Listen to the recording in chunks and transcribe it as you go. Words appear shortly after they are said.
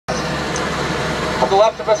the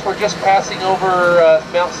left of us, we're just passing over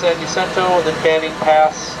Mount San Jacinto and then Banning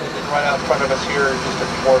Pass, and then right out in front of us here in just a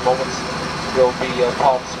few more moments will be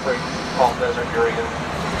Palm Springs, Palm Desert area,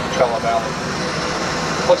 Coachella Valley.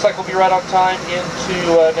 Looks like we'll be right on time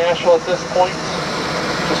into Nashville at this point.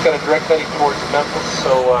 Just got a direct heading towards Memphis,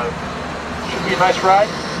 so should be a nice ride.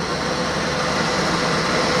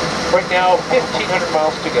 Right now, 1,500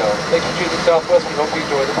 miles to go. Thanks for choosing Southwest. We hope you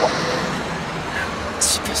enjoy the flight.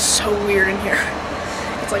 It feels so weird in here.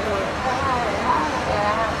 It's like going...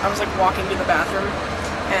 I was like walking to the bathroom,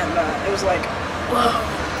 and it was like, whoa.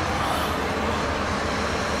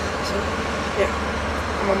 So, yeah,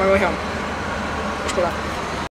 I'm on my way home. Let's go back.